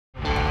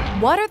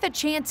What are the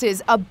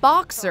chances a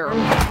boxer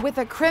with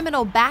a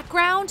criminal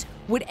background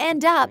would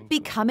end up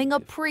becoming a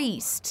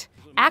priest?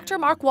 Actor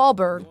Mark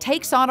Wahlberg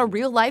takes on a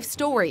real-life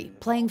story,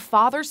 playing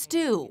Father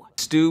Stu.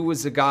 Stu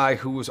was the guy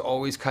who was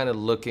always kind of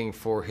looking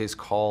for his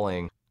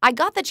calling. I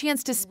got the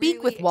chance to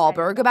speak with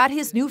Wahlberg about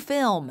his new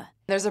film.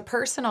 There's a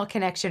personal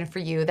connection for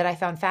you that I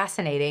found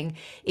fascinating.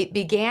 It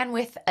began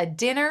with a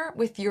dinner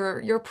with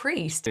your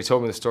priest. He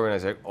told me the story and I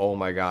was like, oh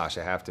my gosh,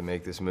 I have to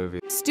make this movie.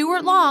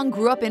 Stuart Long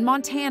grew up in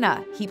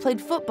Montana. He played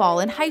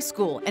football in high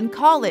school and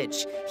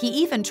college. He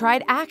even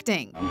tried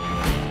acting.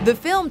 The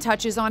film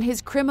touches on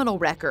his criminal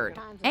record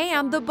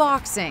and the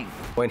boxing.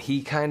 When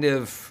he kind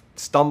of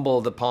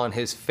stumbled upon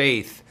his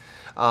faith,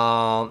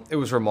 it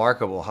was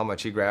remarkable how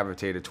much he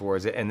gravitated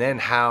towards it, and then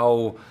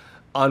how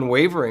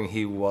unwavering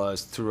he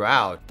was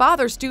throughout.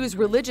 Father Stu's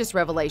religious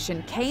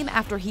revelation came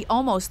after he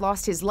almost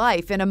lost his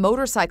life in a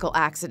motorcycle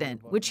accident,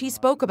 which he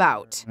spoke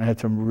about. I had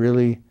some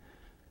really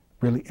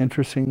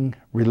interesting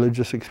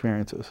religious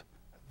experiences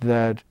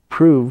that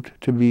proved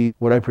to be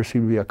what I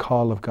perceive to be a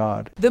call of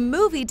God. The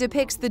movie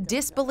depicts the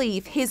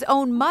disbelief his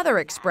own mother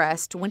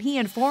expressed when he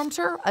informed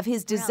her of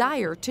his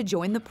desire to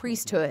join the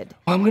priesthood.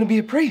 I'm going to be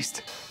a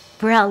priest.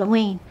 For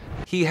Halloween.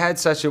 He had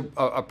such a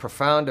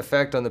profound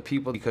effect on the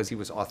people because he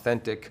was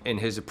authentic in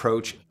his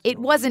approach. It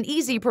wasn't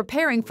easy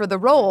preparing for the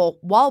role.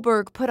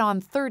 Wahlberg put on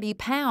 30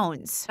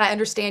 pounds. I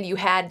understand you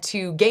had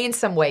to gain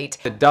some weight.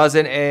 A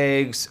dozen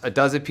eggs, a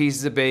dozen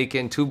pieces of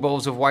bacon, 2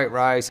 bowls of white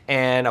rice,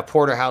 and a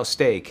porterhouse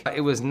steak.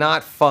 It was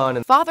not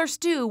fun. Father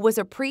Stu was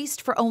a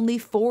priest for only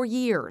 4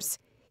 years.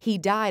 He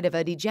died of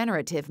a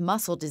degenerative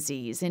muscle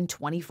disease in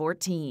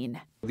 2014.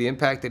 The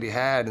impact that he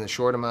had in the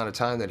short amount of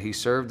time that he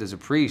served as a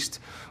priest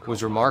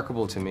was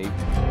remarkable to me.